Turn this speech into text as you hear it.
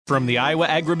From the Iowa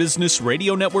Agribusiness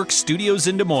Radio Network studios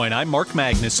in Des Moines, I'm Mark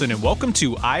Magnuson, and welcome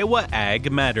to Iowa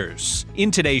Ag Matters. In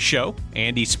today's show,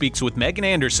 Andy speaks with Meaghan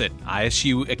Anderson,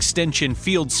 ISU Extension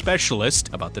Field Specialist,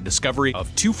 about the discovery of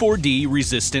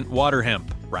 2,4-D-resistant water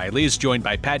hemp. Riley is joined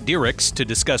by Pat Dierickx to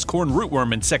discuss corn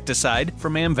rootworm insecticide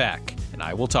from AMVAC. And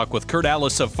I will talk with Kurt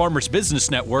Alles of Farmers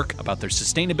Business Network about their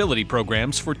sustainability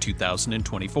programs for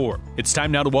 2024. It's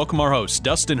time now to welcome our hosts,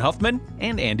 Dustin Huffman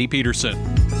and Andy Peterson.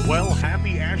 Well,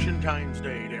 happy Ashentine's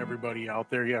Day to everybody out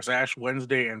there. Yes, Ash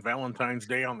Wednesday and Valentine's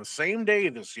Day on the same day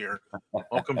this year.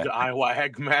 Welcome to Iowa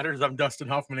Ag Matters. I'm Dustin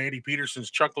Huffman. Andy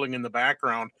Peterson's chuckling in the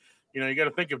background. You know, you got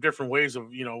to think of different ways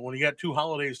of, you know, when you got two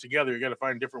holidays together, you got to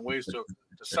find different ways to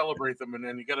celebrate them. And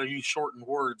then you got to use shortened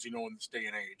words, you know, in this day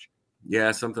and age.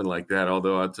 Yeah, something like that.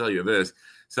 Although I'll tell you this,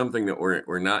 something that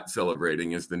we're not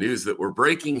celebrating is the news that we're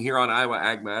breaking here on Iowa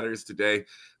Ag Matters today,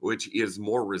 which is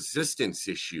more resistance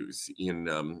issues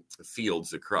in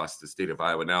fields across the state of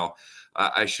Iowa. Now,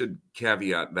 I should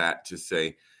caveat that to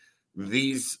say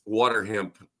these water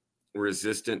hemp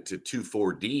resistant to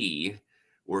 2,4-D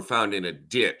were found in a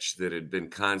ditch that had been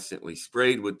constantly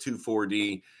sprayed with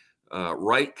 2,4-D.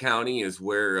 Wright County is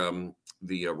where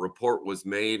the report was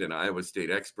made, and Iowa State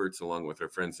experts, along with our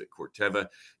friends at Corteva,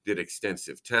 did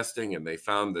extensive testing, and they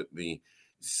found that the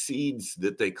seeds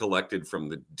that they collected from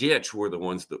the ditch were the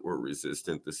ones that were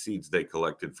resistant. The seeds they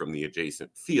collected from the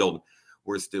adjacent field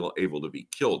were still able to be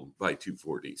killed by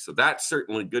 2,4-D. So that's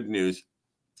certainly good news.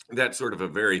 That's sort of a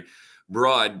very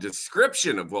broad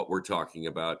description of what we're talking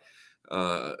about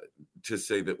to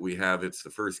say that it's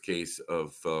the first case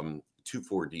of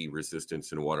 2,4-D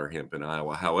resistance in water hemp in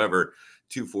Iowa. However,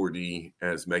 2,4-D,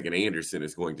 as Meaghan Anderson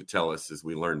is going to tell us as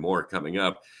we learn more coming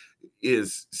up,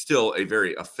 is still a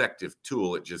very effective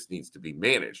tool. It just needs to be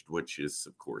managed, which is,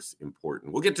 of course,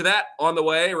 important. We'll get to that on the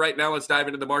way. Right now, let's dive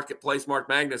into the marketplace. Mark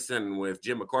Magnuson with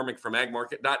Jim McCormick from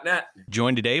agmarket.net.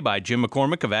 Joined today by Jim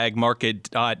McCormick of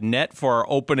agmarket.net for our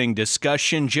opening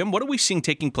discussion. Jim, what are we seeing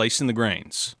taking place in the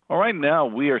grains? Well, right now,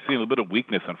 we are seeing a bit of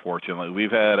weakness, unfortunately. We've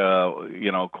had,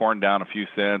 corn down a few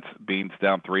cents, beans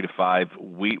down 3 to 5.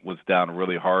 Wheat was down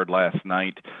really hard last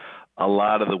night. A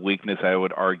lot of the weakness, I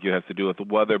would argue, has to do with the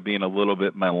weather being a little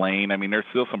bit malign. I mean, there's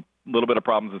still some little bit of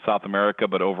problems in South America,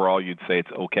 but overall you'd say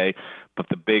it's okay. But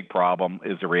the big problem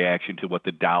is the reaction to what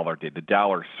the dollar did. The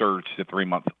dollar surged to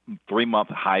three-month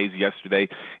highs yesterday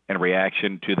in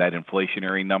reaction to that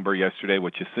inflationary number yesterday,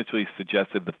 which essentially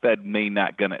suggested the Fed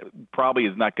probably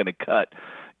is not going to cut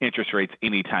interest rates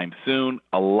anytime soon.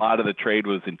 A lot of the trade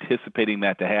was anticipating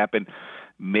that to happen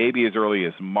maybe as early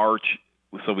as March.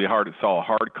 So we saw a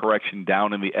hard correction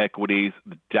down in the equities.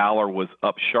 The dollar was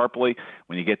up sharply.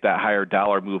 When you get that higher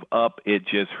dollar move up, it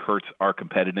just hurts our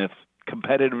competitiveness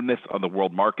on the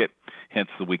world market, hence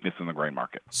the weakness in the grain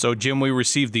market. So, Jim, we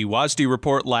received the WASDE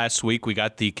report last week. We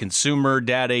got the consumer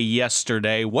data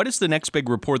yesterday. What is the next big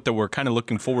report that we're kind of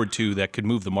looking forward to that could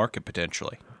move the market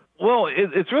potentially? Well,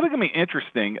 it's really going to be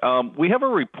interesting. We have a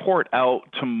report out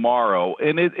tomorrow,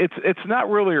 and it's not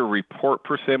really a report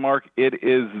per se, Mark. It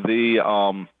is the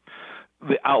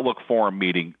Outlook Forum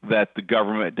meeting that the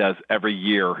government does every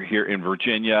year here in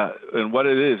Virginia. And what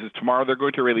it is tomorrow they're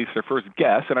going to release their first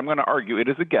guess, and I'm going to argue it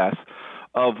is a guess,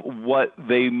 of what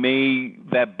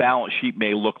that balance sheet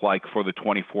may look like for the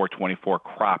 24-25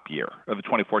 crop year.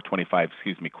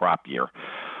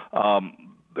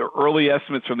 The early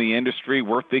estimates from the industry,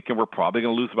 we're thinking we're probably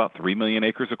going to lose about 3 million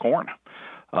acres of corn.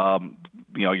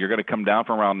 You're going to come down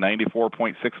from around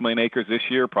 94.6 million acres this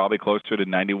year, probably closer to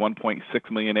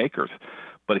 91.6 million acres.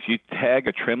 But if you tag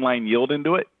a trendline yield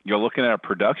into it, you're looking at a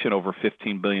production over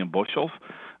 15 billion bushels.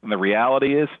 And the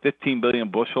reality is 15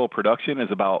 billion bushel production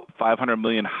is about 500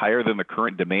 million higher than the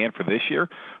current demand for this year.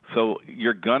 So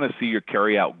you're going to see your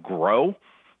carryout grow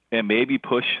and maybe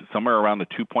push somewhere around the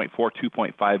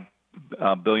 2.5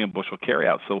 billion bushel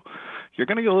carryout. So you're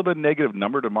going to get a little bit of negative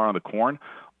number tomorrow on the corn.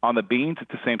 On the beans, it's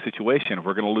the same situation. If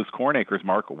we're going to lose corn acres,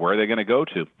 Mark, where are they going to go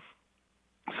to?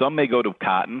 Some may go to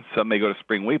cotton, some may go to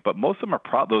spring wheat, but most of them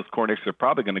those corn acres are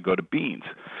probably going to go to beans.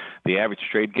 The average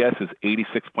trade guess is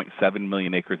 86.7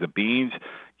 million acres of beans.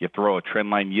 You throw a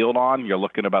trendline yield on, you're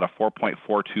looking at about a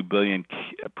 4.42 billion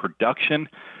production.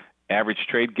 Average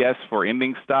trade guess for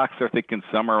ending stocks, they're thinking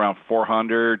somewhere around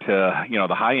 400 to,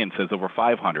 the high end says over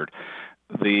 500.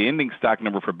 The ending stock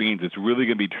number for beans is really going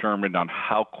to be determined on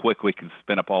how quick we can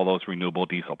spin up all those renewable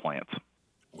diesel plants.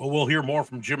 Well, we'll hear more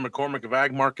from Jim McCormick of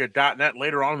agmarket.net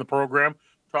later on in the program,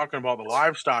 talking about the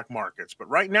livestock markets. But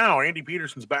right now, Andy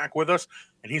Peterson's back with us,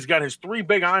 and he's got his 3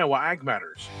 big Iowa Ag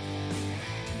Matters.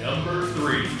 Number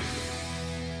 3.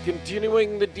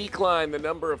 Continuing the decline, the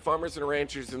number of farmers and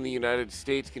ranchers in the United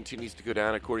States continues to go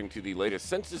down according to the latest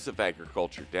Census of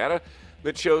Agriculture data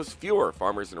that shows fewer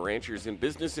farmers and ranchers in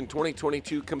business in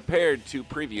 2022 compared to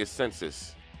previous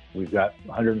census. We've got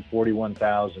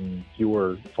 141,000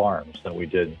 fewer farms than we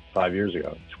did 5 years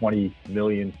ago, 20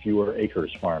 million fewer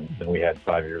acres farmed than we had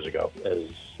 5 years ago. As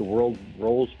the world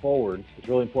rolls forward, it's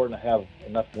really important to have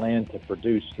enough land to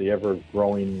produce the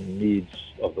ever-growing needs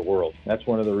of the world. That's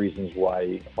one of the reasons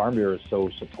why Farm Bureau is so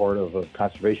supportive of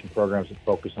conservation programs that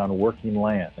focus on working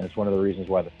land. And it's one of the reasons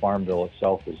why the Farm Bill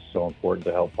itself is so important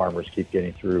to help farmers keep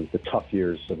getting through the tough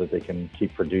years so that they can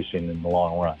keep producing in the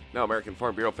long run. Now, American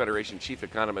Farm Bureau Federation Chief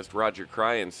Economist Roger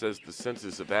Cryan says the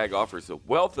Census of Ag offers a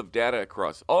wealth of data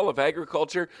across all of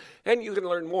agriculture, and you can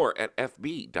learn more at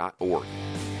fb.org.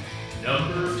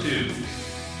 Number 2.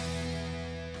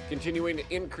 Continuing to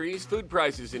increase food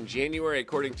prices in January,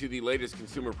 according to the latest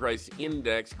Consumer Price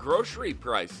Index, grocery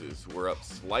prices were up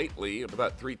slightly,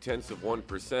 about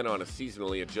 0.3% on a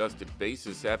seasonally adjusted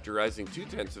basis, after rising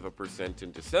 0.2%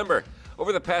 in December.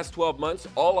 Over the past 12 months,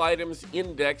 all items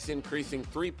index increasing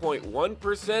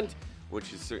 3.1%,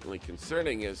 which is certainly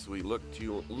concerning as we look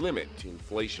to limit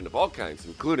inflation of all kinds,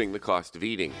 including the cost of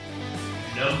eating.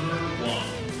 Number 1.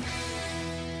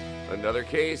 Another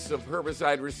case of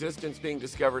herbicide resistance being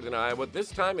discovered in Iowa. This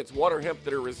time it's water hemp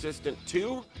that are resistant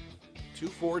to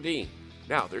 2,4-D.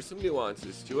 Now, there's some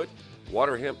nuances to it.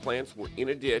 Water hemp plants were in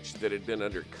a ditch that had been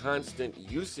under constant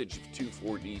usage of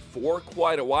 2,4-D for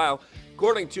quite a while.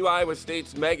 According to Iowa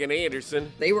State's Meaghan Anderson,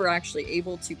 they were actually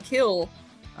able to kill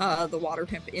the water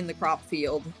hemp in the crop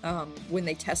field when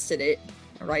they tested it,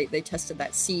 right? They tested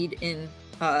that seed in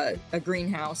a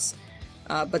greenhouse,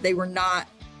 but they were not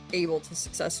able to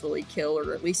successfully kill,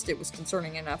 or at least it was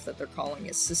concerning enough that they're calling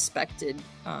a suspected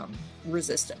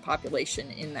resistant population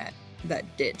in that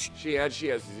ditch. She has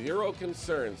zero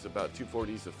concerns about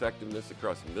 2,4-D's effectiveness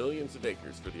across millions of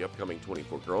acres for the upcoming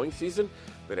 24 growing season,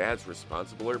 but adds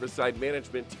responsible herbicide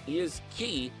management is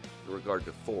key in regard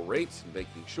to full rates and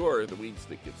making sure the weeds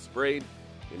that get sprayed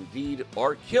indeed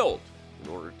are killed in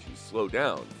order to slow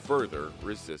down further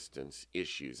resistance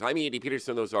issues. I'm Andy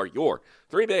Peterson. Those are your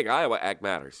 3 big Iowa Ag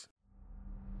Matters.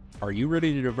 Are you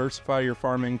ready to diversify your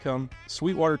farm income?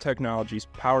 Sweetwater Technologies,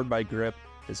 powered by GRIP,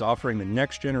 is offering the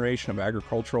next generation of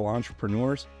agricultural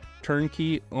entrepreneurs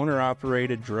turnkey,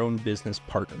 owner-operated drone business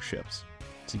partnerships.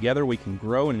 Together we can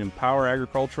grow and empower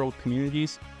agricultural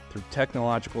communities through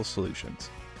technological solutions.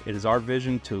 It is our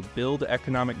vision to build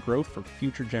economic growth for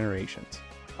future generations.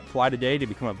 Apply today to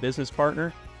become a business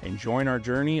partner and join our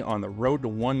journey on the road to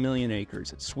 1 million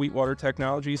acres at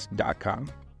sweetwatertechnologies.com.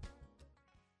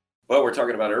 Well, we're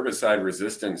talking about herbicide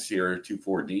resistance here,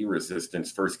 2,4-D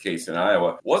resistance, first case in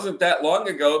Iowa. Wasn't that long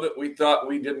ago that we thought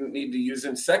we didn't need to use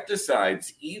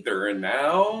insecticides either, and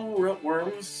now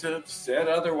rootworms have said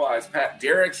otherwise. Pat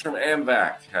Dierickx from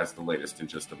AMVAC has the latest in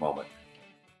just a moment.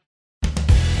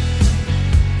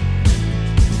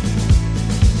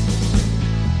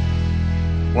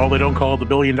 Well, they don't call it the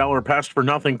billion-dollar pest for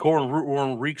nothing. Corn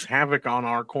rootworm wreaks havoc on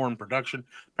our corn production.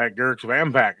 Pat Dierickx of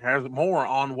AMVAC has more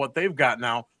on what they've got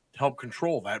now to help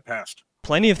control that pest.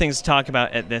 Plenty of things to talk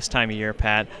about at this time of year,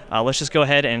 Pat. Let's just go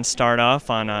ahead and start off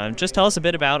on just tell us a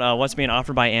bit about what's being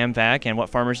offered by AMVAC and what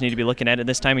farmers need to be looking at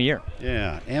this time of year.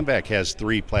 Yeah, AMVAC has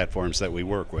 3 platforms that we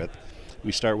work with.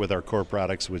 We start with our core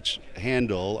products, which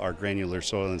handle our granular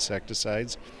soil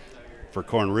insecticides for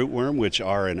corn rootworm, which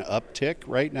are an uptick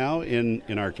right now in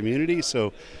our community.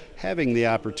 So having the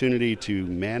opportunity to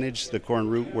manage the corn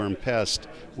rootworm pest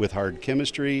with hard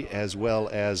chemistry as well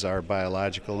as our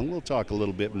biological, and we'll talk a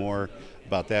little bit more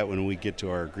about that when we get to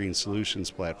our Green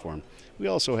Solutions platform. We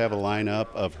also have a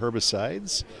lineup of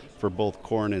herbicides for both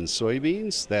corn and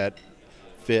soybeans that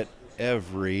fit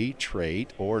every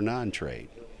trait or non-trait.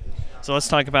 So let's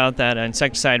talk about that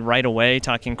insecticide right away,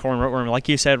 talking corn rootworm. Like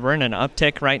you said, we're in an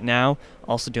uptick right now,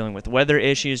 also dealing with weather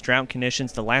issues, drought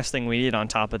conditions. The last thing we need on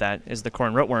top of that is the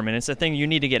corn rootworm, and it's a thing you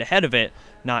need to get ahead of it,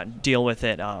 not deal with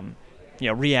it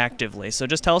reactively. So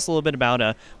just tell us a little bit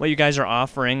about what you guys are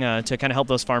offering to kind of help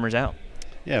those farmers out.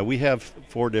 Yeah, we have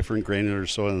 4 different granular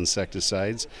soil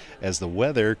insecticides. As the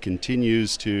weather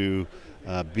continues to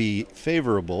be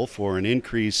favorable for an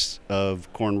increase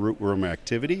of corn rootworm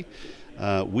activity,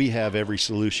 we have every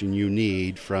solution you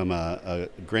need from a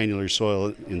granular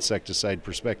soil insecticide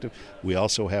perspective. We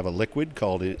also have a liquid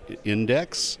called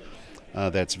Index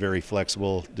that's very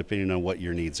flexible depending on what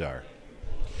your needs are.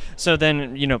 So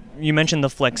then, you mentioned the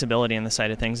flexibility on the side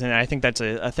of things, and I think that's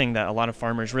a thing that a lot of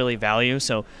farmers really value.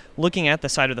 So looking at the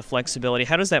side of the flexibility,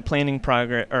 how does that planning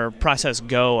process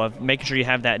go of making sure you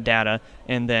have that data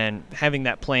and then having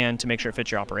that plan to make sure it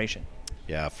fits your operation?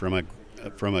 Yeah, from a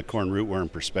corn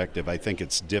rootworm perspective, I think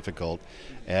it's difficult.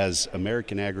 As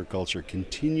American agriculture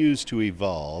continues to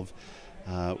evolve,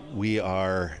 we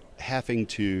are having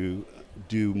to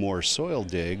do more soil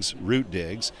digs, root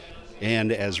digs,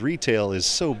 and as retail is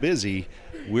so busy,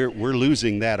 we're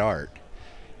losing that art.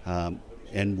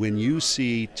 And when you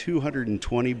see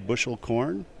 220 bushel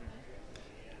corn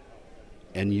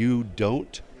and you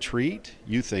don't treat,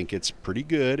 you think it's pretty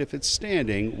good if it's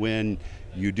standing. When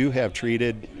you do have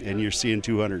treated and you're seeing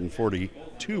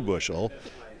 242 bushel,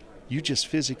 you just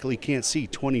physically can't see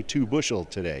 22 bushel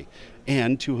today.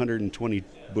 And 220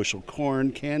 bushel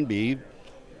corn can be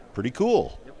pretty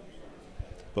cool.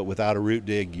 But without a root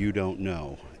dig, you don't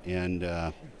know. And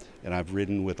I've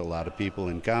ridden with a lot of people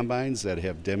in combines that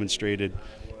have demonstrated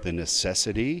the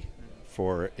necessity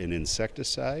for an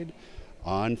insecticide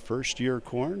on first-year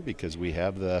corn, because we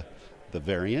have the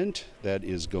variant that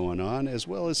is going on, as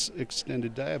well as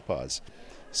extended diapause.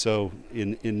 So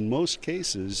in most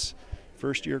cases,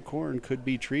 first-year corn could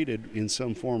be treated in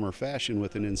some form or fashion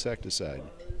with an insecticide.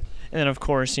 And then, of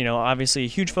course, obviously a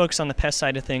huge focus on the pest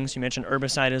side of things. You mentioned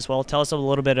herbicide as well. Tell us a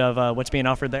little bit of what's being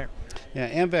offered there.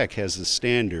 Yeah, AMVAC has the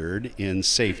standard in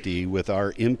safety with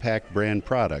our Impact brand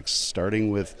products, starting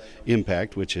with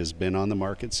Impact, which has been on the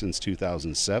market since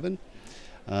 2007,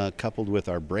 coupled with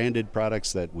our branded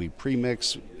products that we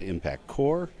premix, Impact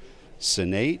Core,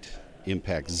 Sinate,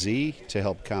 Impact Z, to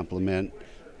help complement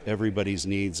everybody's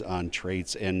needs on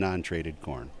traits and non-traded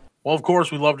corn. Well, of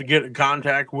course, we love to get in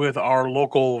contact with our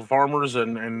local farmers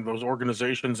and those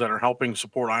organizations that are helping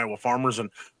support Iowa farmers. And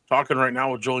talking right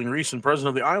now with Jolene Reeson, president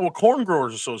of the Iowa Corn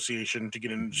Growers Association, to get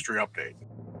an industry update.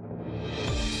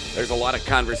 There's a lot of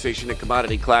conversation at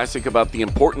Commodity Classic about the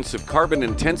importance of carbon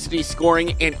intensity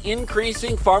scoring and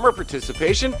increasing farmer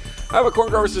participation. Iowa Corn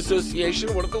Growers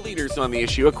Association, one of the leaders on the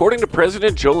issue, according to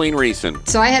President Jolene Reeson.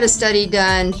 So I had a study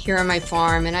done here on my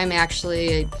farm, and I'm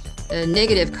actually a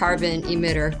negative carbon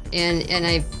emitter, and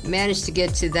I managed to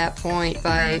get to that point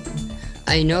by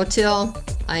I no-till,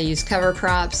 I use cover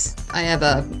crops, I have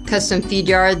a custom feed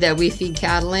yard that we feed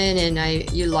cattle in, and I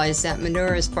utilize that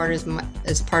manure as part of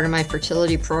my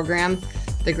fertility program.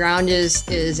 The ground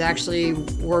is actually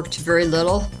worked very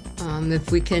little. If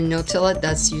we can no-till it,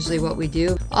 that's usually what we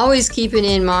do. Always keeping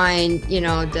in mind,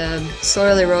 the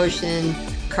soil erosion,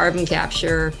 carbon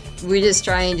capture. We just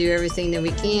try and do everything that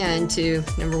we can to,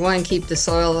 number one, keep the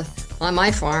soil on my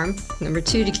farm. Number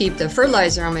two, to keep the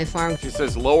fertilizer on my farm. She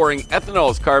says lowering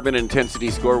ethanol's carbon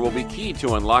intensity score will be key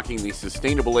to unlocking the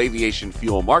sustainable aviation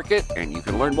fuel market, and you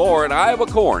can learn more at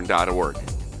iowacorn.org.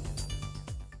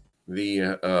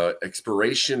 The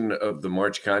expiration of the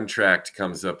March contract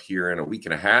comes up here in a week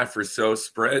and a half or so.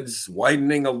 Spreads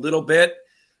widening a little bit,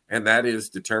 and that is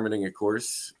determining, of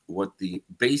course, what the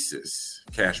basis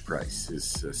cash price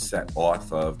is set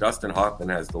off of. Dustin Hoffman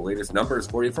has the latest numbers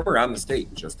for you from around the state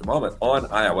in just a moment on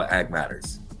Iowa Ag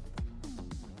Matters.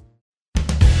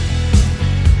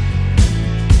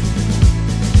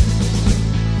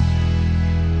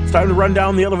 It's time to run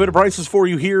down the elevator prices for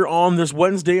you here on this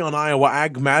Wednesday on Iowa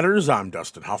Ag Matters. I'm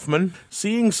Dustin Huffman.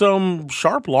 Seeing some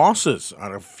sharp losses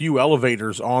on a few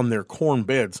elevators on their corn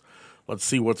bids. Let's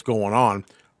see what's going on.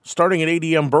 Starting at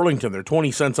ADM Burlington, they're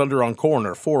 20 cents under on corn,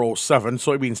 or $4.07.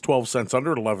 Soybeans 12 cents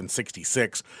under at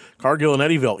 $11.66. Cargill and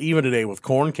Eddyville even today with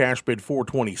corn, cash bid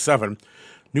 $4.27.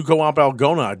 New Co-op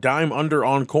Algona, a dime under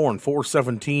on corn,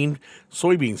 $4.17.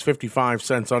 Soybeans 55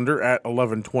 cents under at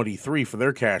 $11.23 for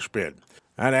their cash bid.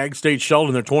 At Ag State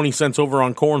Sheldon, they're 20 cents over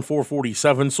on corn,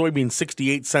 $4.47. Soybeans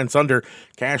 68 cents under,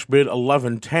 cash bid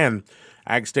 $11.10.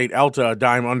 Ag State Alta, a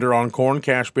dime under on corn,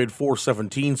 cash bid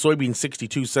 $4.17. Soybeans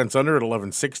 62 cents under at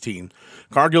 $11.16.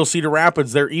 Cargill Cedar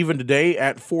Rapids, they're even today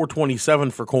at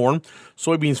 $4.27 for corn.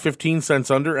 Soybeans 15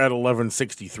 cents under at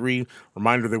 $11.63.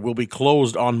 Reminder, they will be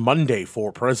closed on Monday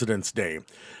for President's Day.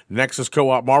 Nexus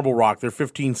Co-op Marble Rock, they're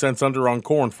 15 cents under on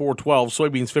corn, $4.12.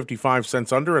 Soybeans 55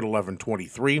 cents under at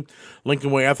 $11.23.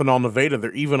 Lincoln Way Ethanol Nevada,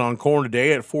 they're even on corn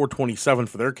today at $4.27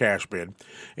 for their cash bid.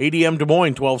 ADM Des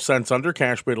Moines, 12 cents under,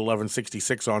 cash bid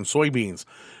 $11.66 on soybeans.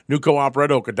 New Co-op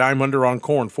Red Oak, a dime under on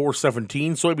corn,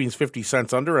 $4.17. Soybeans 50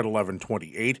 cents under at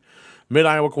 $11.28.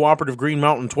 Mid-Iowa Cooperative Green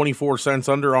Mountain, 24 cents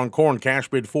under on corn, cash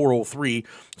bid $4.03.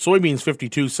 Soybeans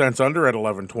 52 cents under at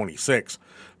 $11.26.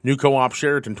 New Co-op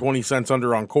Sheraton, 20 cents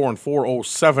under on corn,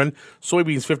 $4.07.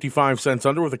 Soybeans 55 cents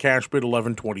under with a cash bid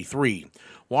 $11.23.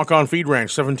 Walk-On Feed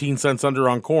Ranch, 17 cents under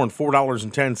on corn,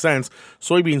 $4.10.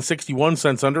 Soybeans 61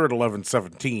 cents under at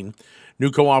 $11.17. New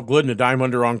Co-op Glidden, a dime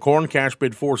under on corn, cash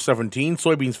bid $4.17,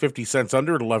 soybeans 50 cents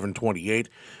under at $11.28.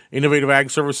 Innovative Ag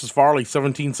Services Farley,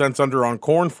 17 cents under on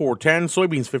corn, $4.10,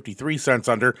 soybeans 53 cents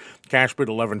under, cash bid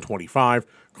 $11.25.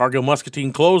 Cargill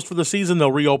Muscatine closed for the season.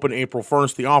 They'll reopen April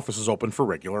 1st. The office is open for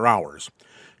regular hours.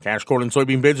 Cash corn and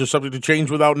soybean bids are subject to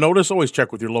change without notice. Always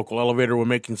check with your local elevator when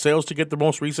making sales to get the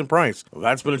most recent price. Well,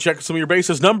 that's been a check of some of your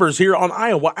basis numbers here on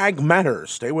Iowa Ag Matters.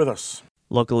 Stay with us.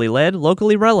 Locally led,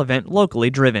 locally relevant, locally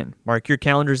driven. Mark your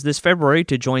calendars this February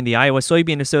to join the Iowa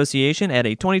Soybean Association at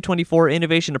a 2024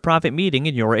 Innovation to Profit meeting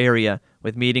in your area.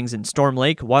 With meetings in Storm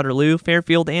Lake, Waterloo,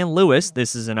 Fairfield, and Lewis,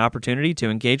 this is an opportunity to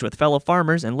engage with fellow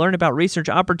farmers and learn about research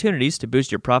opportunities to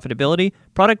boost your profitability,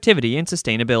 productivity, and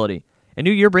sustainability. A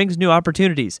new year brings new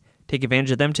opportunities. Take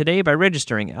advantage of them today by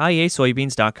registering at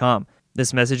iasoybeans.com.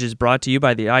 This message is brought to you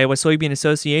by the Iowa Soybean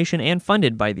Association and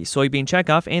funded by the Soybean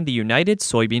Checkoff and the United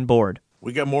Soybean Board.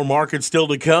 We got more markets still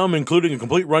to come, including a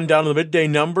complete rundown of the midday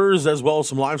numbers, as well as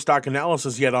some livestock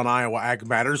analysis yet on Iowa Ag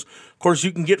Matters. Of course,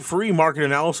 you can get free market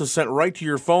analysis sent right to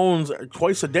your phones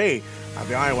twice a day on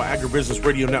the Iowa Agribusiness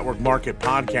Radio Network Market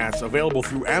Podcast, available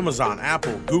through Amazon,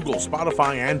 Apple, Google,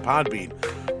 Spotify, and Podbean.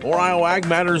 More Iowa Ag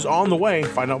Matters on the way.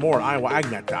 Find out more at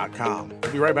iowaagnet.com.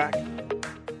 We'll be right back.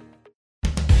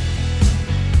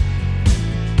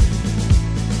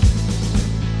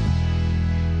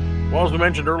 Well, as we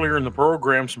mentioned earlier in the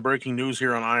program, some breaking news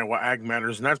here on Iowa Ag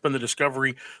Matters, and that's been the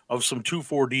discovery of some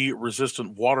 2,4-D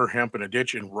resistant water hemp in a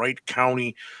ditch in Wright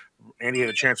County. Andy had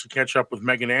a chance to catch up with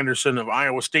Meaghan Anderson of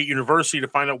Iowa State University to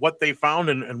find out what they found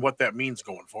and what that means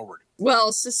going forward.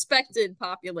 Well, suspected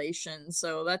population.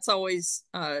 So that's always,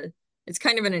 it's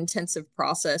kind of an intensive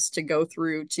process to go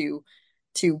through to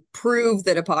prove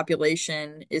that a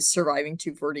population is surviving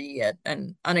 2,4-D at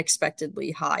an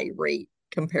unexpectedly high rate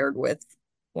compared with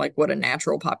like what a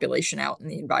natural population out in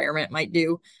the environment might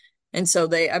do. And so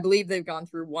I believe they've gone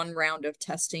through one round of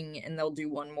testing and they'll do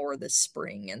one more this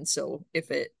spring. And so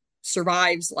if it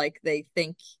survives like they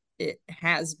think it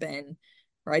has been,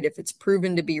 right, if it's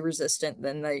proven to be resistant,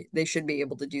 then they should be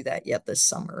able to do that yet this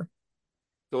summer.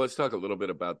 So let's talk a little bit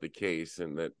about the case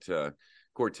and that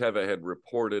Corteva had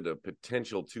reported a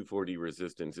potential 2,4-D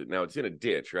resistance. Now it's in a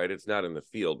ditch, right? It's not in the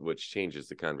field, which changes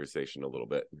the conversation a little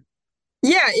bit.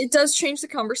 Yeah, it does change the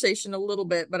conversation a little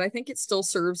bit, but I think it still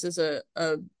serves as a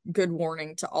good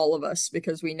warning to all of us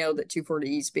because we know that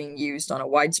 2,4-D is being used on a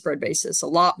widespread basis, a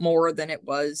lot more than it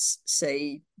was,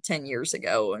 say, 10 years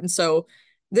ago. And so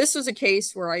this was a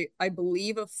case where I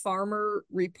believe a farmer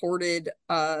reported,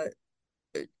 I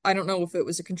don't know if it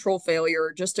was a control failure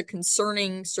or just a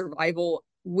concerning survival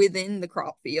within the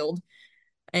crop field.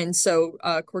 And so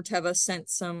Corteva sent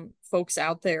some folks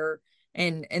out there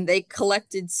and they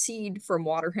collected seed from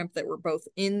water hemp that were both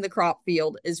in the crop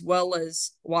field as well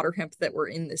as water hemp that were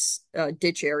in this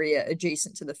ditch area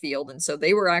adjacent to the field. And so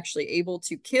they were actually able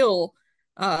to kill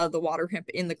the water hemp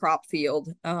in the crop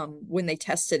field when they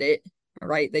tested it,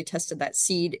 right? They tested that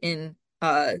seed in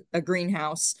a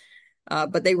greenhouse,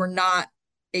 but they were not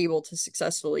able to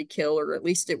successfully kill, or at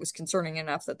least it was concerning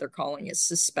enough that they're calling it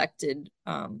suspected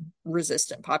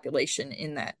resistant population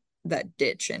in that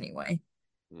ditch anyway.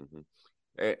 Mm-hmm.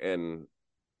 And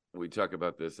we talk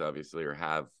about this, obviously, or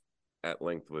have at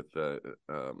length with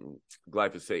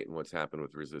glyphosate and what's happened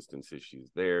with resistance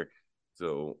issues there.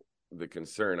 So the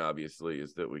concern, obviously,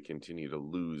 is that we continue to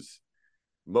lose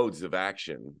modes of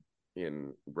action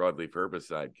in broadleaf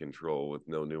herbicide control with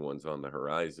no new ones on the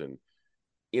horizon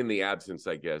in the absence,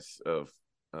 I guess, of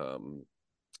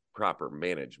proper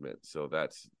management. So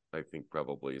that's, I think,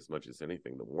 probably as much as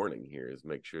anything, the warning here is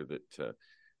make sure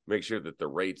that the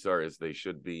rates are as they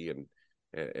should be, and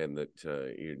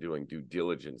that you're doing due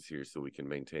diligence here so we can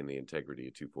maintain the integrity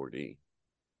of 2,4-D.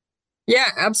 Yeah,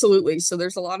 absolutely. So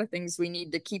there's a lot of things we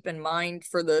need to keep in mind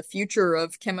for the future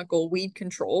of chemical weed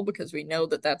control, because we know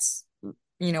that that's,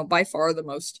 by far the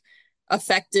most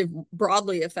effective,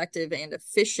 broadly effective and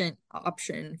efficient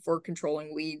option for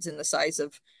controlling weeds in the size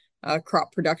of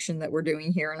crop production that we're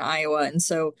doing here in Iowa. And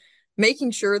so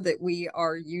making sure that we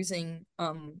are using,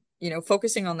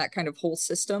 focusing on that kind of whole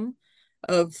system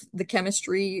of the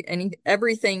chemistry,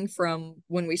 everything from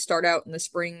when we start out in the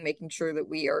spring, making sure that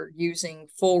we are using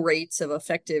full rates of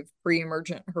effective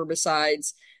pre-emergent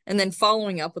herbicides, and then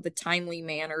following up with a timely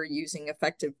manner using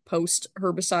effective post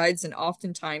herbicides. And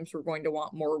oftentimes we're going to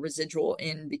want more residual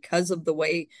in because of the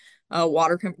way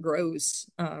water hemp grows,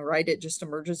 right? It just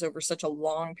emerges over such a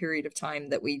long period of time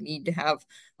that we need to have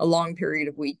a long period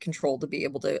of weed control to be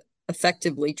able to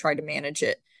effectively try to manage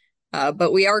it.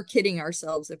 But we are kidding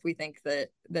ourselves if we think that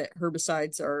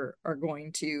herbicides are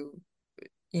going to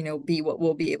be what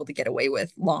we'll be able to get away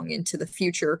with long into the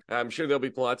future. I'm sure there'll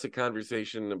be lots of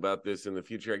conversation about this in the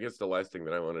future. I guess the last thing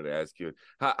that I wanted to ask you,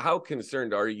 how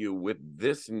concerned are you with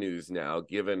this news now,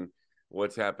 given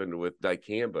what's happened with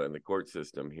dicamba in the court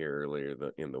system here earlier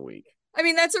in the week? I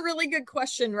mean, that's a really good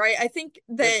question, right? I think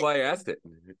that's why I asked it.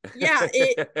 Yeah,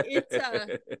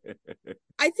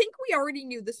 I think we already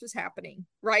knew this was happening,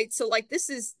 right? So like this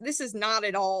is not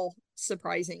at all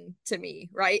surprising to me,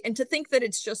 right? And to think that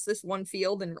it's just this one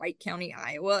field in Wright County,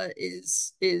 Iowa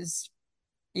is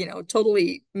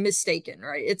totally mistaken,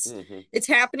 right? It's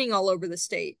happening all over the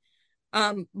state.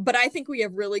 But I think we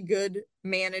have really good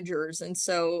managers, and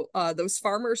so those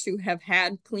farmers who have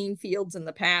had clean fields in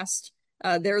the past,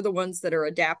 they're the ones that are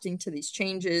adapting to these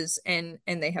changes, and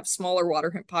they have smaller water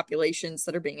hemp populations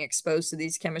that are being exposed to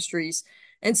these chemistries.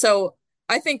 And so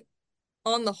I think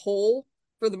on the whole,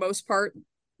 for the most part,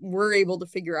 we're able to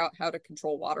figure out how to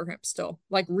control water hemp still,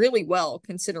 like really well,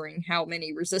 considering how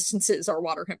many resistances our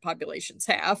water hemp populations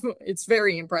have. It's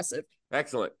very impressive.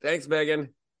 Excellent. Thanks, Meaghan.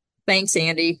 Thanks,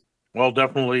 Andy. Well,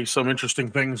 definitely some interesting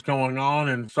things going on,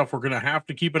 and stuff we're going to have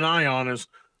to keep an eye on, as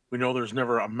we know there's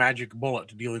never a magic bullet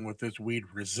to dealing with this weed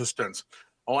resistance.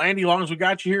 Well, Andy, as long as we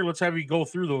got you here, let's have you go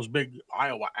through those big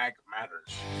Iowa Ag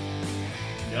Matters.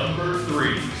 Number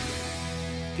 3.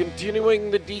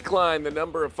 Continuing the decline, the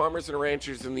number of farmers and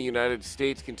ranchers in the United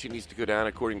States continues to go down,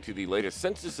 according to the latest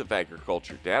Census of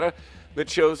Agriculture data that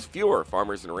shows fewer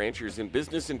farmers and ranchers in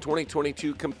business in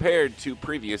 2022 compared to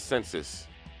previous census.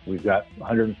 We've got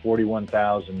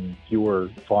 141,000 fewer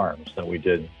farms than we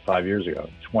did 5 years ago,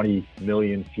 20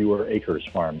 million fewer acres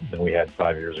farmed than we had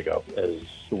 5 years ago. As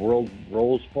the world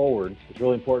rolls forward, it's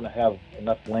really important to have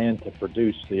enough land to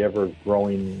produce the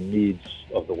ever-growing needs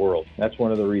of the world. That's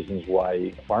one of the reasons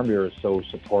why Farm Bureau is so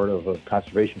supportive of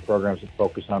conservation programs that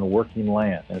focus on working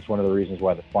land. And it's one of the reasons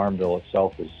why the Farm Bill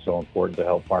itself is so important to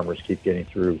help farmers keep getting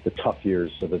through the tough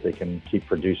years so that they can keep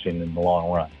producing in the long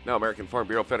run. Now, American Farm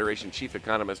Bureau Federation Chief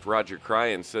Economist Roger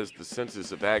Cryan says the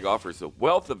Census of Ag offers a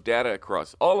wealth of data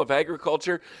across all of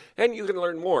agriculture, and you can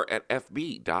learn more at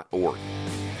fb.org.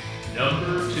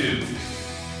 Number 2.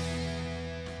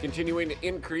 Continuing to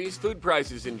increase food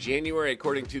prices in January,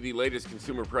 according to the latest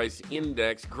Consumer Price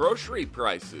Index, grocery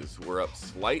prices were up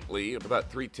slightly,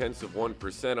 about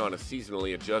 0.3% on a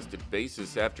seasonally adjusted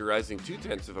basis, after rising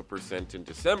 0.2% in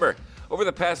December. Over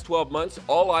the past 12 months,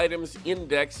 all items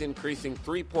index increasing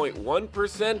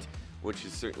 3.1%, which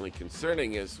is certainly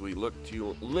concerning as we look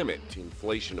to limit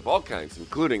inflation of all kinds,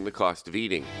 including the cost of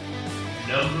eating.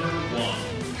 Number 1.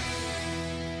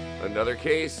 Another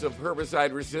case of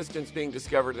herbicide resistance being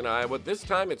discovered in Iowa. This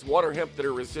time it's water hemp that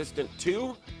are resistant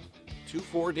to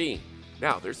 2,4-D.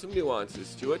 Now, there's some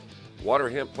nuances to it. Water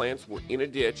hemp plants were in a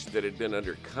ditch that had been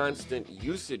under constant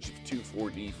usage of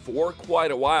 2,4-D for quite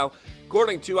a while.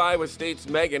 According to Iowa State's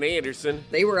Meaghan Anderson,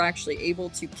 they were actually able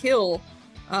to kill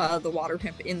the water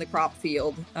hemp in the crop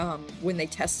field when they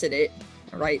tested it,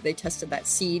 right? They tested that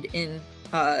seed in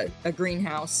a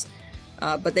greenhouse,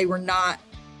 but they were not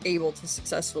able to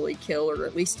successfully kill, or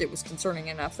at least it was concerning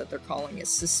enough that they're calling a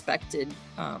suspected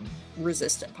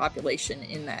resistant population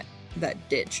in that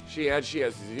ditch. She has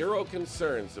zero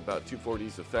concerns about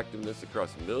 2,4-D's effectiveness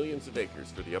across millions of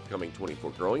acres for the upcoming 24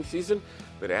 growing season,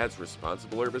 but adds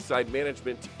responsible herbicide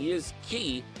management is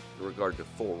key in regard to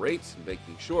full rates and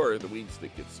making sure the weeds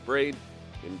that get sprayed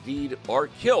indeed are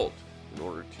killed in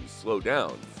order to slow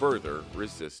down further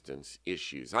resistance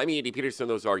issues. I'm Andy Peterson.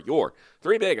 Those are your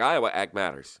 3 big Iowa Ag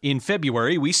Matters. In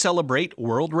February, we celebrate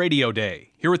World Radio Day.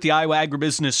 Here at the Iowa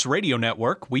Agribusiness Radio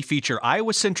Network, we feature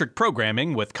Iowa-centric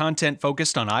programming with content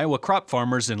focused on Iowa crop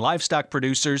farmers and livestock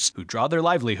producers who draw their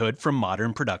livelihood from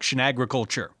modern production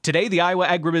agriculture. Today, the Iowa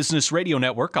Agribusiness Radio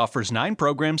Network offers 9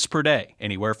 programs per day,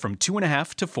 anywhere from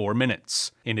 2.5 to 4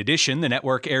 minutes. In addition, the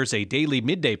network airs a daily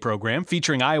midday program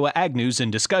featuring Iowa ag news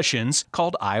and discussions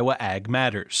called Iowa Ag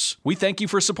Matters. We thank you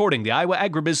for supporting the Iowa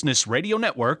Agribusiness Radio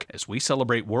Network as we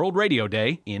celebrate World Radio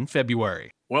Day in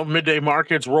February. Well, midday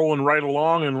market's rolling right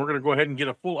along, and we're going to go ahead and get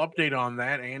a full update on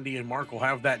that. Andy and Mark will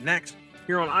have that next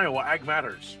here on Iowa Ag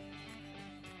Matters.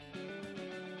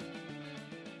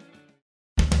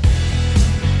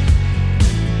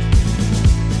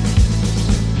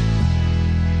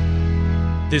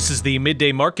 This is the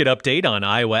Midday Market Update on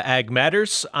Iowa Ag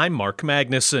Matters. I'm Mark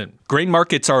Magnuson. Grain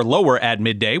markets are lower at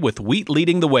midday, with wheat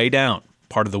leading the way down.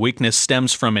 Part of the weakness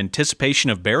stems from anticipation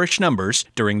of bearish numbers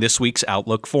during this week's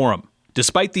Outlook Forum.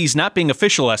 Despite these not being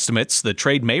official estimates, the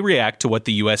trade may react to what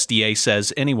the USDA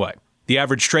says anyway. The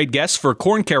average trade guess for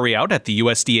corn carryout at the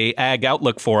USDA Ag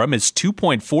Outlook Forum is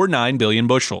 2.49 billion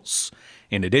bushels.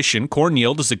 In addition, corn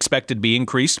yield is expected to be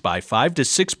increased by 5 to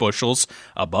 6 bushels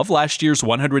above last year's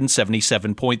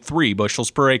 177.3 bushels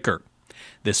per acre.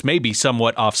 This may be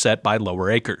somewhat offset by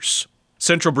lower acres.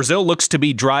 Central Brazil looks to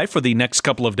be dry for the next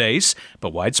couple of days,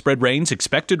 but widespread rains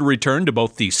expected to return to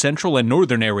both the central and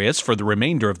northern areas for the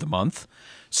remainder of the month.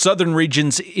 Southern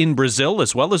regions in Brazil,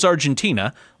 as well as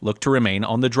Argentina, look to remain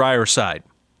on the drier side.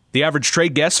 The average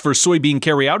trade guess for soybean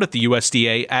carryout at the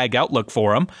USDA Ag Outlook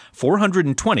Forum,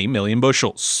 420 million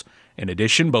bushels. In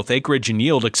addition, both acreage and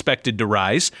yield expected to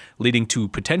rise, leading to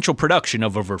potential production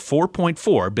of over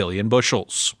 4.4 billion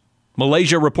bushels.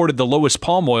 Malaysia reported the lowest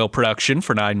palm oil production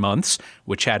for 9 months,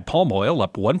 which had palm oil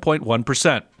up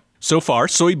 1.1%. So far,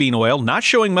 soybean oil not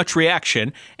showing much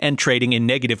reaction and trading in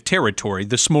negative territory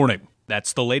this morning.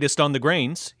 That's the latest on the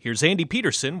grains. Here's Andy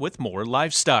Peterson with more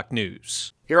livestock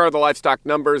news. Here are the livestock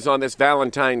numbers on this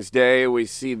Valentine's Day. We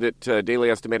see that daily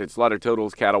estimated slaughter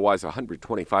totals cattle-wise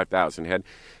 125,000 head,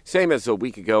 same as a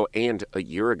week ago and a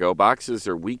year ago. Boxes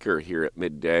are weaker here at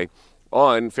midday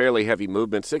on fairly heavy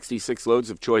movement. 66 loads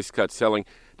of choice cut selling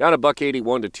down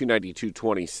 $181 to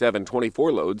 $292.27.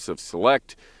 24 loads of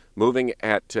select moving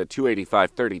at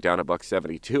 $285.30 down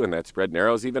 $172, and that spread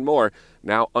narrows even more,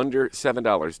 now under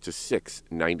 $7 to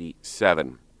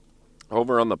 $6.97.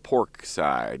 Over on the pork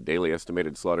side, daily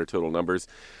estimated slaughter total numbers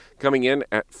coming in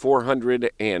at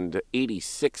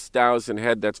 486,000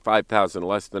 head. That's 5,000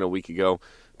 less than a week ago,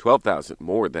 12,000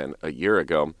 more than a year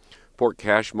ago. Pork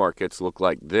cash markets look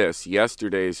like this.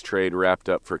 Yesterday's trade wrapped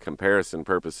up for comparison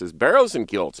purposes. Barrows and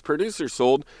gilts, producers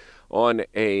sold on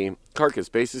a carcass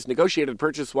basis. Negotiated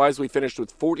purchase-wise, we finished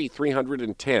with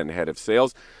 4,310 head of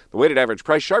sales. The weighted average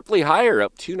price sharply higher,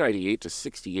 up $298 to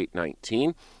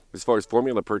 $68.19. As far as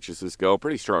formula purchases go,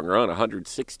 pretty strong run,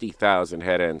 160,000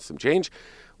 head and some change.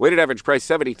 Weighted average price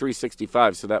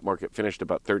 $73.65, so that market finished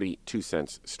about 32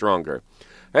 cents stronger.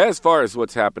 As far as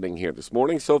what's happening here this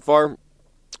morning so far,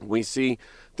 we see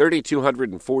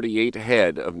 3,248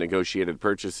 head of negotiated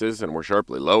purchases, and we're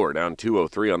sharply lower, down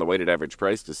 203 on the weighted average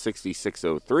price to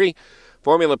 66.03.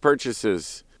 Formula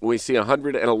purchases, we see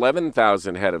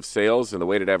 111,000 head of sales, and the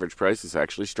weighted average price is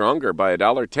actually stronger by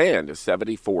 $1.10 to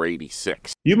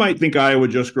 $74.86. You might think Iowa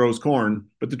just grows corn,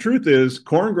 but the truth is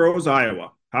corn grows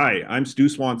Iowa. Hi, I'm Stu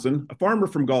Swanson, a farmer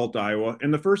from Galt, Iowa,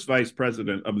 and the first vice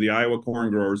president of the Iowa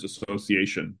Corn Growers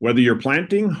Association. Whether you're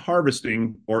planting,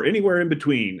 harvesting, or anywhere in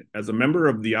between, as a member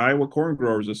of the Iowa Corn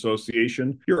Growers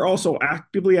Association, you're also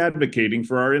actively advocating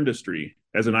for our industry.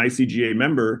 As an ICGA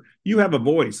member, you have a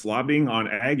voice lobbying on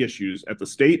ag issues at the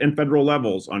state and federal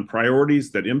levels on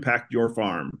priorities that impact your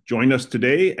farm. Join us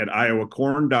today at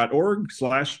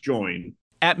iowacorn.org/join.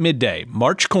 At midday,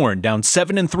 March corn down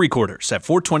 7 3/4 at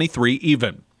 $4.23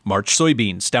 even. March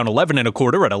soybeans down 11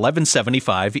 1/4 at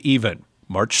 $11.75 even.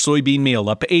 March soybean meal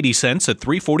up 80 cents at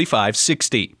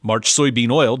 $3.45.60. March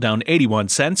soybean oil down 81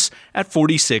 cents at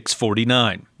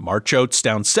 $46.49. March oats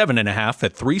down 7 1/2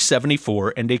 at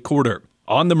 $3.74 1/4.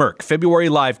 On the Merc, February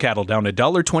live cattle down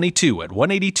 $1.22 at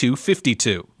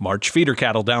 $182.52. March feeder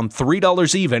cattle down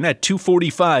 $3 even at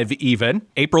 $2.45 even.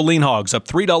 April lean hogs up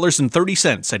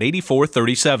 $3.30 at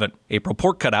 $84.37. April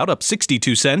pork cutout up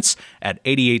 62 cents at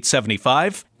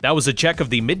 $88.75. That was a check of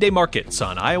the midday markets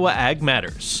on Iowa Ag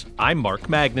Matters. I'm Mark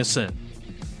Magnuson.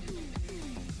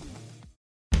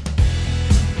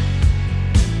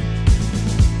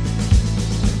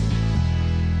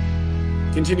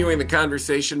 Continuing the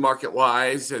conversation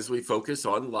market-wise as we focus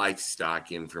on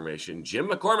livestock information. Jim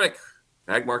McCormick,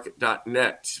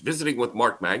 agmarket.net, visiting with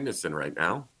Mark Magnuson right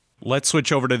now. Let's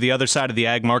switch over to the other side of the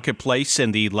ag marketplace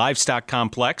and the livestock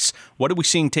complex. What are we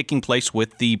seeing taking place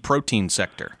with the protein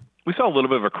sector? We saw a little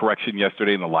bit of a correction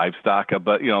yesterday in the livestock,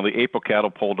 but, the April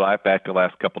cattle pulled back the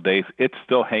last couple of days. It's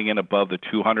still hanging above the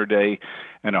 200-day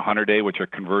and 100-day, which are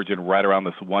converging right around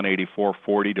this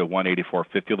 184.40 to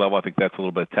 184.50 level. I think that's a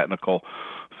little bit of technical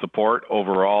support.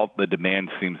 Overall, the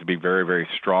demand seems to be very, very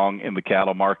strong in the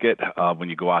cattle market. When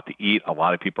you go out to eat, a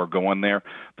lot of people are going there.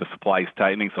 The supply is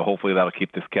tightening, so hopefully that'll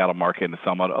keep this cattle market in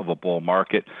somewhat of a bull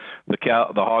market. The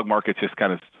hog market's just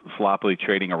kind of sloppily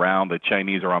trading around. The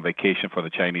Chinese are on vacation for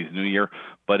the Chinese New Year.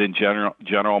 But in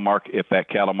general market, if that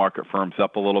cattle market firms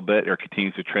up a little bit or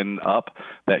continues to trend up,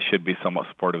 that should be somewhat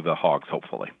supportive of the hogs,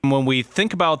 hopefully. When we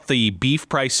think about the beef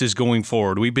prices going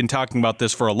forward, we've been talking about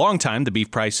this for a long time, the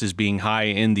beef prices being high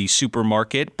in the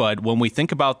supermarket. But when we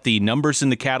think about the numbers in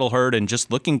the cattle herd and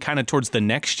just looking kind of towards the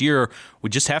next year, we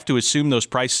just have to assume those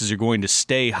prices are going to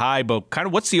stay high. But kind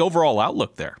of what's the overall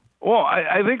outlook there? Well,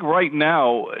 I think right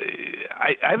now,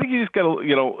 I think you just got to,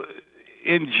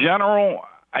 in general,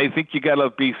 I think you got to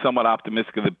be somewhat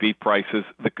optimistic of the beef prices.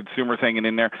 The consumer's hanging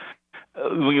in there.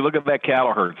 when you look at that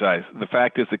cattle herd size, the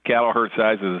fact is the cattle herd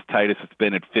size is as tight as it's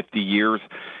been in 50 years.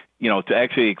 To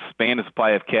actually expand the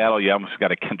supply of cattle, you almost got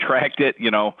to contract it,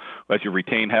 as you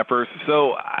retain heifers.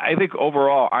 So I think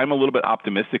overall, I'm a little bit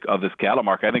optimistic of this cattle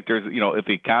market. I think there's, if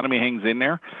the economy hangs in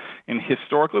there, and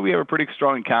historically we have a pretty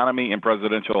strong economy in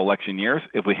presidential election years.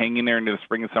 If we hang in there into the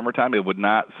spring and summertime, it would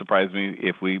not surprise me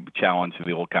if we challenge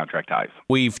the old contract highs.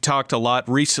 We've talked a lot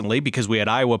recently because we had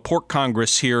Iowa Pork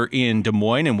Congress here in Des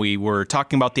Moines, and we were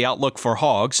talking about the outlook for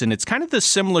hogs, and it's kind of the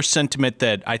similar sentiment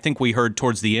that I think we heard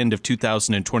towards the end of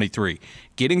 2023.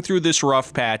 Getting through this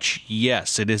rough patch,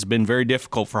 yes, it has been very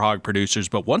difficult for hog producers,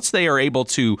 but once they are able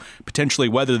to potentially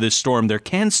weather this storm, there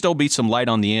can still be some light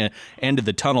on the end of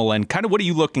the tunnel. And kind of what are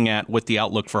you looking at with the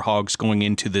outlook for hogs going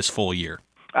into this full year?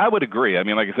 I would agree. I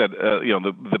mean, like I said,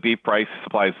 the beef price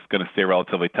supply is going to stay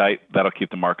relatively tight. That'll keep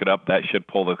the market up. That should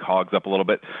pull the hogs up a little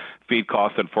bit. Feed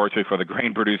costs, unfortunately, for the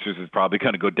grain producers is probably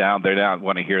going to go down. They don't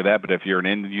want to hear that, but if you're an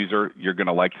end user, you're going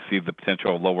to like to see the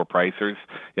potential of lower prices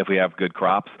if we have good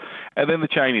crops. And then the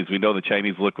Chinese, we know the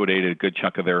Chinese liquidated a good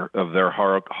chunk of their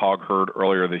hog herd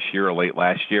earlier this year or late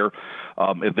last year.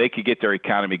 If they could get their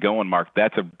economy going, Mark,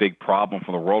 that's a big problem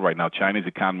for the world right now. China's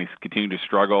economy is continuing to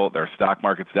struggle. Their stock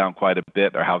market's down quite a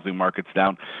bit. Their housing market's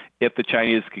down. If the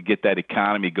Chinese could get that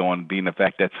economy going, being the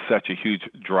fact that's such a huge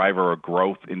driver of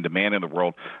growth in demand in the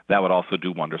world, that would also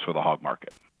do wonders for the hog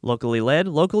market. Locally led,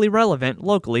 locally relevant,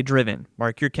 locally driven.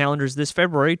 Mark your calendars this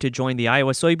February to join the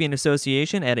Iowa Soybean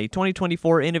Association at a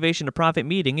 2024 Innovation to Profit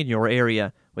meeting in your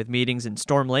area. With meetings in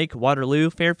Storm Lake, Waterloo,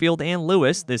 Fairfield, and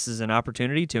Lewis, this is an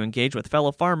opportunity to engage with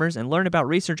fellow farmers and learn about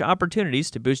research opportunities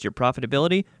to boost your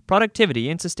profitability, productivity,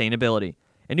 and sustainability.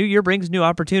 A new year brings new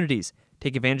opportunities.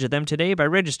 Take advantage of them today by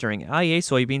registering at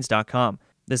iasoybeans.com.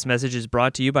 This message is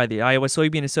brought to you by the Iowa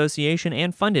Soybean Association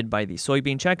and funded by the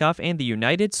Soybean Checkoff and the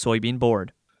United Soybean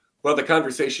Board. Well, the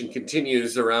conversation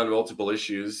continues around multiple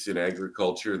issues in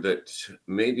agriculture that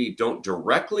maybe don't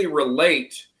directly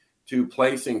relate to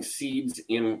placing seeds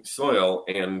in soil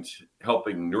and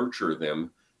helping nurture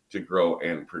them to grow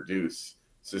and produce.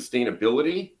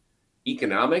 Sustainability,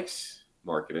 economics,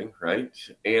 marketing, right?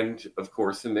 And, of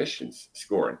course, emissions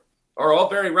scoring are all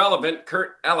very relevant.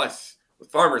 Kurt Alles with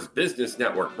Farmers Business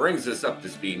Network brings us up to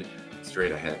speed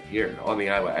straight ahead here on the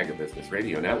Iowa Agribusiness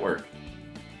Radio Network.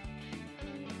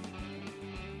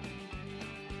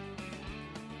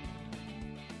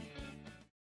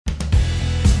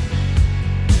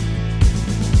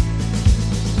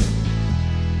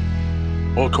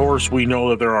 Well, of course, we know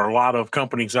that there are a lot of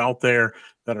companies out there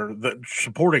that are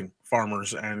supporting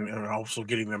farmers and also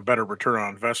getting them better return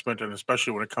on investment, and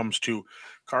especially when it comes to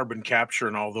carbon capture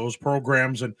and all those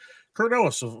programs. And Kurt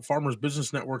Alles of Farmers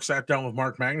Business Network sat down with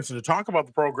Mark Magnuson to talk about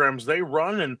the programs they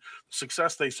run and the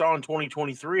success they saw in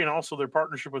 2023, and also their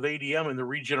partnership with ADM and the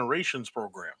Regenerations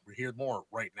program. We hear more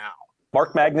right now.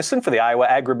 Mark Magnuson for the Iowa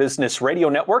Agribusiness Radio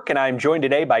Network, and I'm joined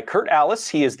today by Kurt Alles.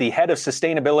 He is the head of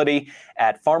sustainability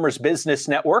at Farmers Business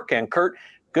Network. And Kurt,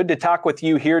 good to talk with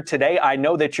you here today. I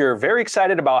know that you're very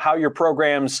excited about how your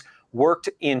programs worked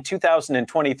in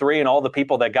 2023 and all the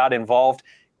people that got involved.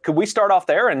 Could we start off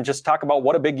there and just talk about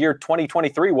what a big year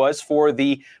 2023 was for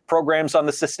the programs on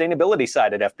the sustainability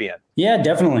side at FBN? Yeah,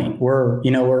 definitely. We're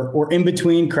in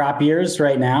between crop years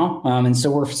right now. And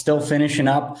so we're still finishing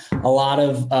up a lot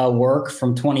of work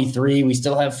from 23. We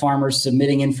still have farmers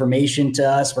submitting information to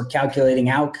us. We're calculating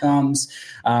outcomes.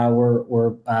 We're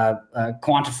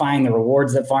quantifying the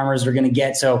rewards that farmers are going to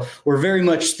get. So we're very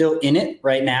much still in it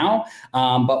right now.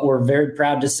 But we're very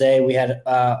proud to say we had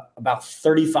about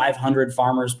 3,500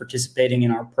 farmers participating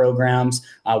in our programs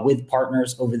with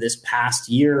partners over this past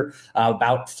year,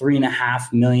 about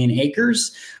 3.5 million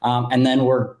acres. And then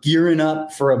we're gearing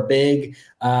up for a big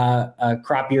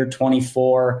crop year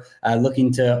 24,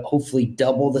 looking to hopefully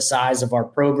double the size of our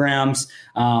programs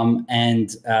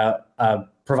and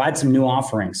provide some new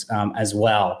offerings as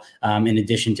well, in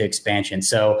addition to expansion.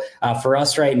 So for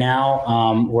us right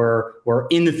now, we're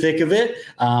in the thick of it,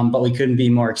 but we couldn't be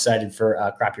more excited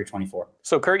for crop year 24.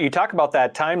 So Kurt, you talk about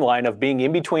that timeline of being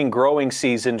in between growing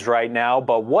seasons right now,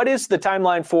 but what is the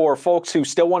timeline for folks who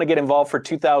still want to get involved for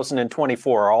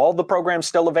 2024? Are all the programs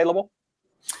still available?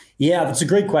 Yeah, that's a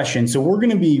great question. So we're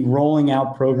going to be rolling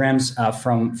out programs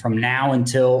from now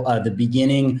until the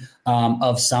beginning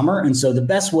of summer. And so the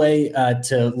best way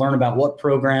to learn about what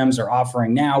programs are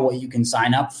offering now, what you can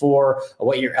sign up for,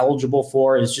 what you're eligible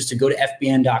for, is just to go to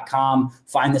fbn.com,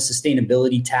 find the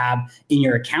sustainability tab in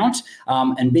your account.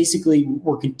 And basically,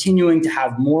 we're continuing to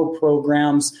have more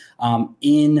programs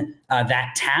in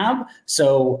that tab.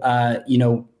 So,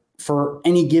 for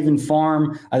any given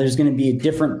farm, there's going to be a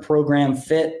different program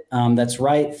fit that's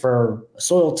right for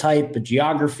soil type,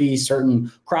 geography,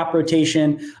 certain crop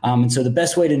rotation. And so the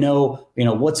best way to know,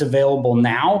 what's available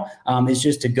now is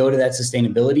just to go to that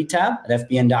sustainability tab at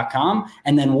fbn.com.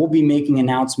 And then we'll be making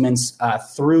announcements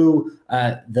through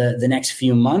the next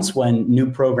few months when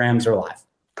new programs are live.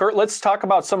 Kurt, let's talk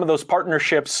about some of those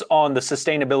partnerships on the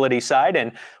sustainability side,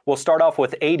 and we'll start off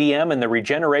with ADM and the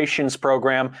Regenerations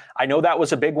program. I know that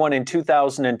was a big one in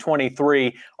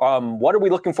 2023. What are we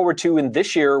looking forward to in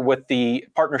this year with the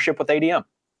partnership with ADM?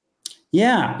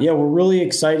 Yeah, we're really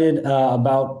excited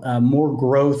about more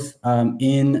growth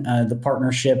in the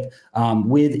partnership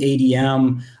with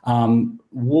ADM.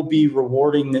 We'll be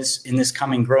rewarding this in this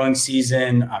coming growing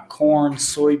season, corn,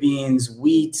 soybeans,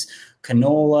 wheat,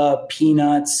 canola,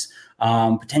 peanuts,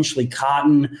 potentially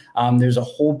cotton. There's a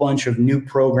whole bunch of new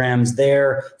programs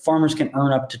there. Farmers can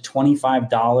earn up to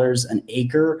 $25 an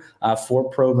acre for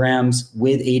programs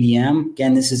with ADM.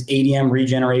 Again, this is ADM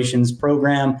Regenerations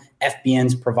program.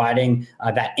 FBN's providing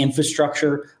that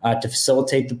infrastructure to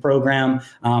facilitate the program.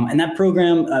 And that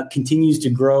program continues to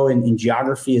grow in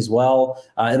geography as well.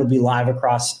 It'll be live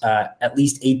across at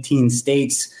least 18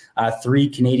 states, 3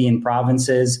 Canadian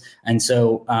provinces. And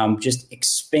so just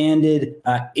expanded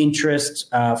interest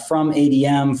from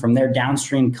ADM, from their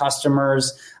downstream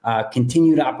customers,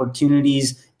 continued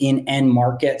opportunities in end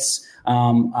markets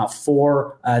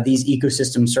for these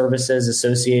ecosystem services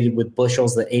associated with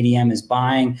bushels that ADM is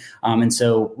buying. And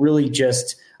so really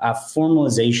just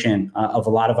formalization of a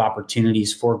lot of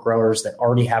opportunities for growers that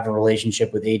already have a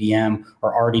relationship with ADM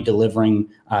or already delivering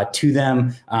to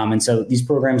them. And so these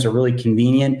programs are really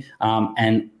convenient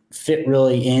and fit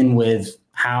really in with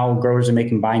how growers are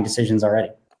making buying decisions already.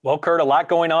 Well, Kurt, a lot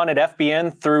going on at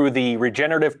FBN through the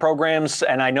regenerative programs,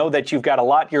 and I know that you've got a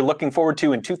lot you're looking forward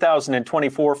to in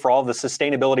 2024 for all the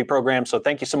sustainability programs. So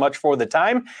thank you so much for the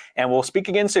time, and we'll speak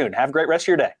again soon. Have a great rest of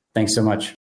your day. Thanks so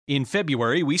much. In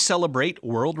February, we celebrate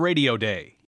World Radio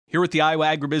Day. Here at the Iowa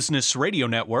Agribusiness Radio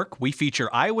Network, we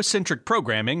feature Iowa-centric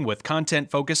programming with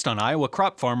content focused on Iowa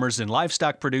crop farmers and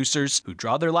livestock producers who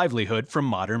draw their livelihood from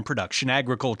modern production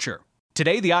agriculture.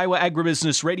 Today, the Iowa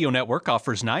Agribusiness Radio Network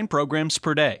offers 9 programs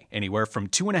per day, anywhere from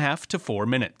 2.5 to 4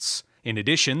 minutes. In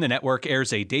addition, the network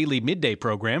airs a daily midday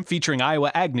program featuring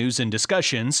Iowa ag news and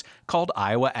discussions called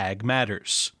Iowa Ag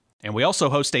Matters. And we also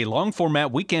host a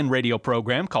long-format weekend radio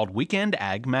program called Weekend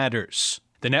Ag Matters.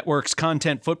 The network's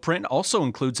content footprint also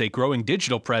includes a growing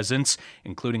digital presence,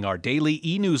 including our daily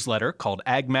e-newsletter called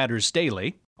Ag Matters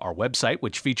Daily, our website,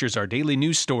 which features our daily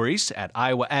news stories at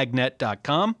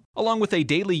iowaagnet.com, along with a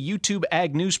daily YouTube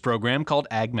ag news program called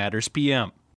Ag Matters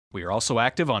PM. We are also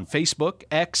active on Facebook,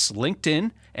 X,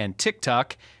 LinkedIn, and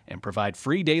TikTok, and provide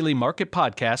free daily market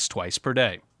podcasts twice per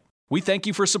day. We thank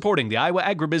you for supporting the Iowa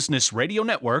Agribusiness Radio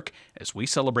Network as we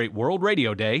celebrate World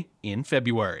Radio Day in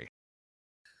February.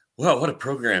 Well, what a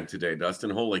program today, Dustin.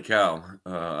 Holy cow.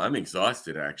 I'm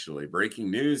exhausted, actually.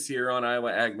 Breaking news here on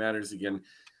Iowa Ag Matters again.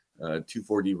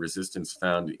 2,4-D resistance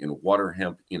found in water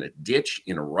hemp in a ditch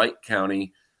in Wright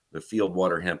County. The field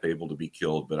water hemp able to be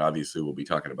killed, but obviously we'll be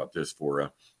talking about this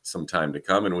for some time to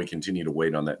come, and we continue to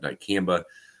wait on that dicamba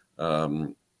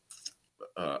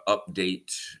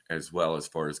update as well as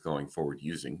far as going forward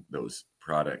using those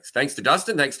products. Thanks to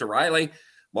Dustin, thanks to Riley,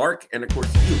 Mark, and of course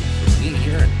you for being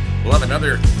here. And we'll have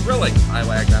another thrilling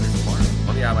Iowa Ag Matters tomorrow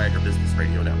on the Iowa Agribusiness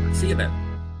Radio Network. See you then.